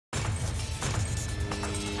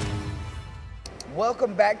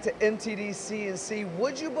Welcome back to MTD CNC.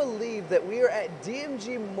 Would you believe that we are at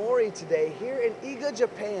DMG Mori today here in Iga,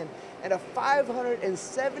 Japan, at a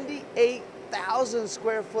 578,000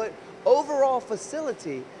 square foot overall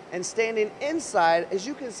facility, and standing inside, as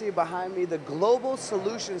you can see behind me, the Global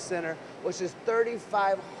Solution Center, which is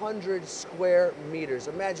 3,500 square meters.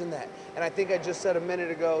 Imagine that. And I think I just said a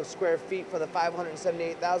minute ago square feet for the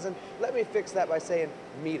 578,000. Let me fix that by saying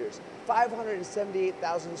meters.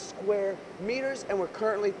 578,000 square meters, and we're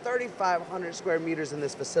currently 3,500 square meters in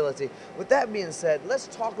this facility. With that being said, let's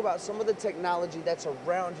talk about some of the technology that's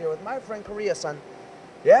around here with my friend Korea-san.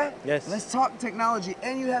 Yeah? Yes. Let's talk technology,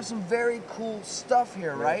 and you have some very cool stuff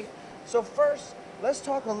here, right? So first, let's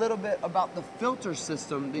talk a little bit about the filter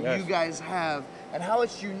system that you guys have and how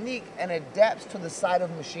it's unique and adapts to the side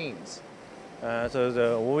of machines.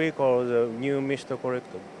 We call the new mist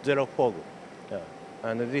corrector zero fog.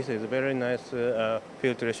 And this is very nice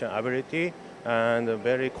filtration ability and a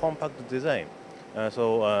very compact design.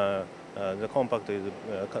 The compact is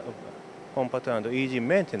compact and easy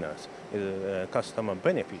maintenance is a customer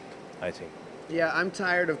benefit, I think. Yeah, I'm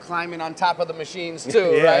tired of climbing on top of the machines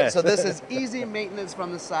too, right? So this is easy maintenance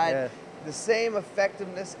from the side, the same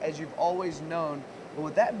effectiveness as you've always known. But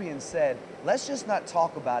with that being said, let's just not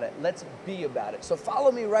talk about it, let's be about it. So follow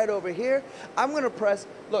me right over here. I'm gonna press,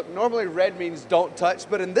 look, normally red means don't touch,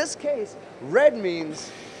 but in this case, red means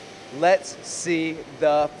let's see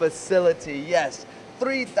the facility. Yes,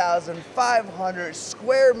 3,500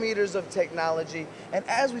 square meters of technology. And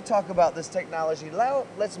as we talk about this technology, now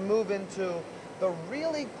let's move into the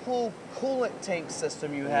really cool coolant tank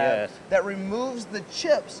system you have that removes the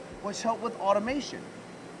chips, which help with automation.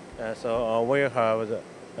 We have the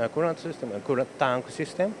coolant system, coolant tank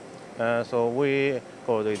system. We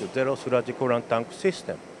call it zero sludge coolant tank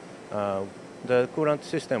system. The coolant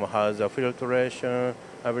system has a filtration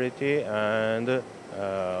ability and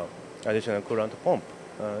additional coolant pump.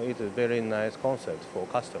 It's a very nice concept for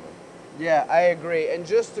customers. Yeah, I agree. And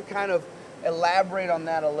just to kind of elaborate on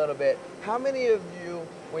that a little bit, how many of you,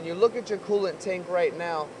 when you look at your coolant tank right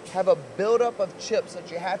now, have a buildup of chips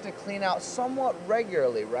that you have to clean out somewhat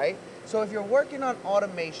regularly, right? So if you're working on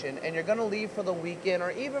automation and you're gonna leave for the weekend or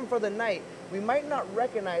even for the night, we might not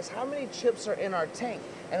recognize how many chips are in our tank.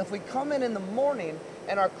 And if we come in the morning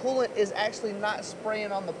and our coolant is actually not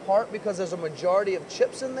spraying on the part because there's a majority of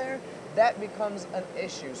chips in there, that becomes an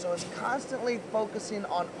issue. So it's constantly focusing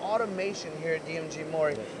on automation here at DMG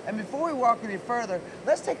Mori. And before we walk any further,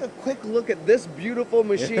 let's take a quick look at this beautiful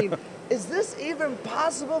machine. Is this even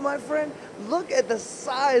possible, my friend? Look at the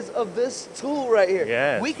size of this tool right here.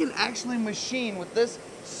 Yes. We can actually machine with this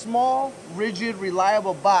small, rigid,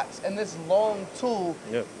 reliable box and this long tool.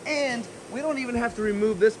 And we don't even have to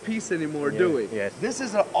remove this piece anymore, do we? Yes. This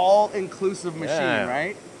is an all-inclusive machine,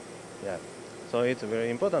 right? Yeah. So it's very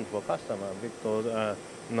important for customer because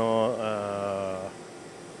no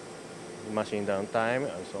machine downtime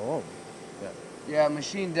and so on. Yeah,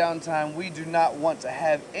 machine downtime, we do not want to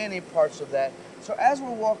have any parts of that. So as we're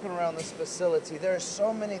walking around this facility, there are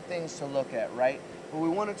so many things to look at, right? But we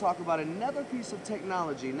want to talk about another piece of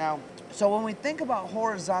technology. Now, so when we think about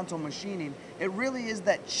horizontal machining, it really is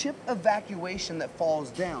that chip evacuation that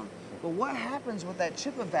falls down. But what happens with that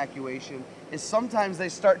chip evacuation is sometimes they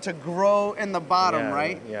start to grow in the bottom,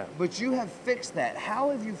 right? Yeah. But you have fixed that. How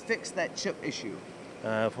have you fixed that chip issue?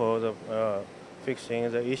 For the fixing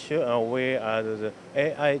the issue, we add the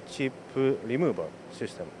AI chip removal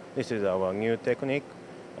system. This is our new technique,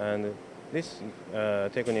 and this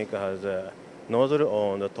technique has a nozzle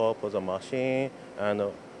on the top of the machine, and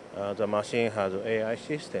the machine has an AI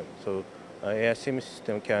system. So AI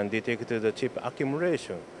system can detect the chip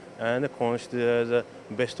accumulation and consider the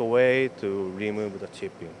best way to remove the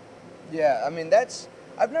chipping. Yeah, I mean,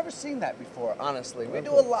 I've never seen that before, honestly. We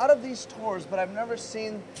do a lot of these tours, but I've never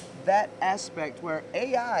seen that aspect where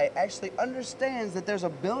AI actually understands that there's a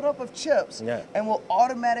buildup of chips and will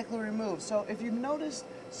automatically remove. So if you've noticed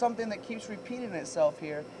something that keeps repeating itself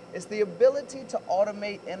here, it's the ability to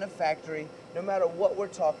automate in a factory, no matter what we're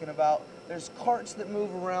talking about. There's carts that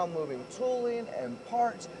move around, moving tooling and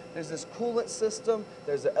parts. There's this coolant system.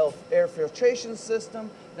 There's the air filtration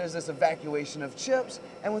system. There's this evacuation of chips.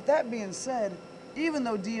 And with that being said, even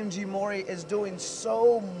though DMG Mori is doing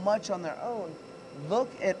so much on their own, look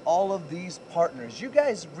at all of these partners. You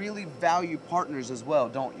guys really value partners as well,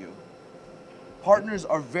 don't you? Partners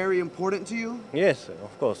are very important to you? Yes,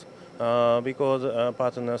 of course. Because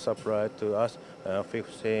partners supply to us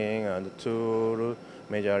fixing and tool,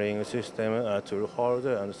 measuring system, tool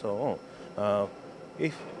holder, and so on.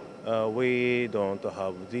 If we don't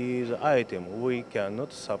have these items, we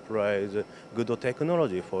cannot supply the good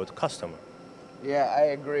technology for the customer. Yeah, I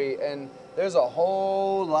agree. And there's a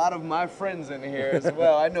whole lot of my friends in here as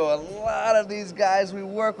well. I know a lot of these guys. We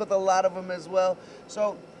work with a lot of them as well.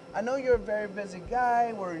 So I know you're a very busy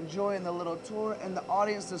guy. We're enjoying the little tour. And the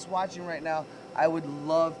audience that's watching right now, I would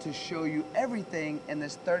love to show you everything in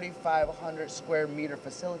this 3,500 square meter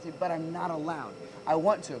facility, but I'm not allowed. I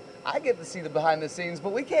want to. I get to see the behind the scenes,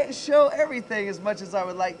 but we can't show everything as much as I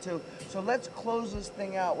would like to. So let's close this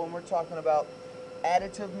thing out when we're talking about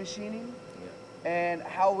additive machining and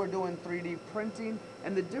how we're doing 3D printing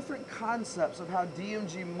and the different concepts of how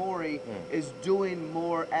DMG Mori is doing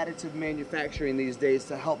more additive manufacturing these days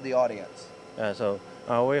to help the audience. So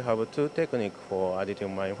we have two techniques for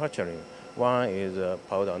additive manufacturing. One is a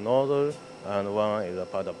powder nozzle and one is a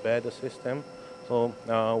powder bed system. So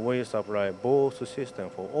we supply both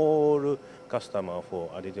systems for all customers for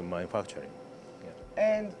additive manufacturing.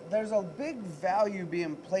 And there's a big value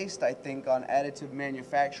being placed, I think, on additive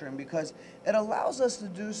manufacturing because it allows us to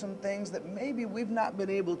do some things that maybe we've not been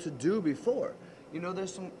able to do before. You know,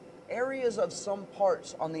 there's some areas of some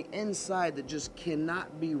parts on the inside that just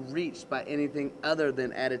cannot be reached by anything other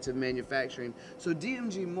than additive manufacturing. So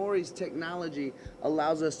DMG Mori's technology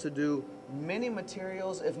allows us to do many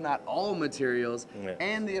materials, if not all materials,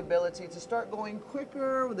 and the ability to start going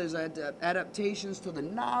quicker. There's adaptations to the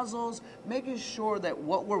nozzles, making sure that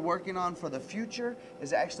what we're working on for the future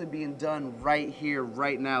is actually being done right here,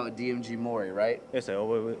 right now at DMG Mori, right? Yes,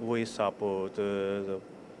 we support the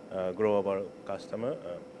global customer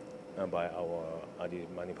by our additive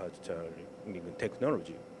manufacturing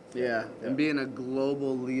technology. Yeah, and being a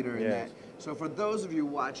global leader in that. So for those of you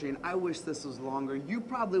watching, I wish this was longer. You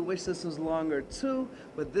probably wish this was longer too,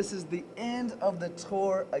 but this is the end of the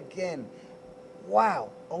tour again. Wow,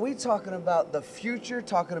 are we talking about the future,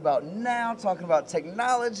 talking about now, talking about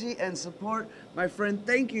technology and support? My friend,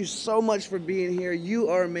 thank you so much for being here. You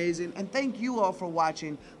are amazing, and thank you all for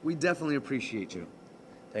watching. We definitely appreciate you.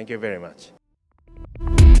 Thank you very much.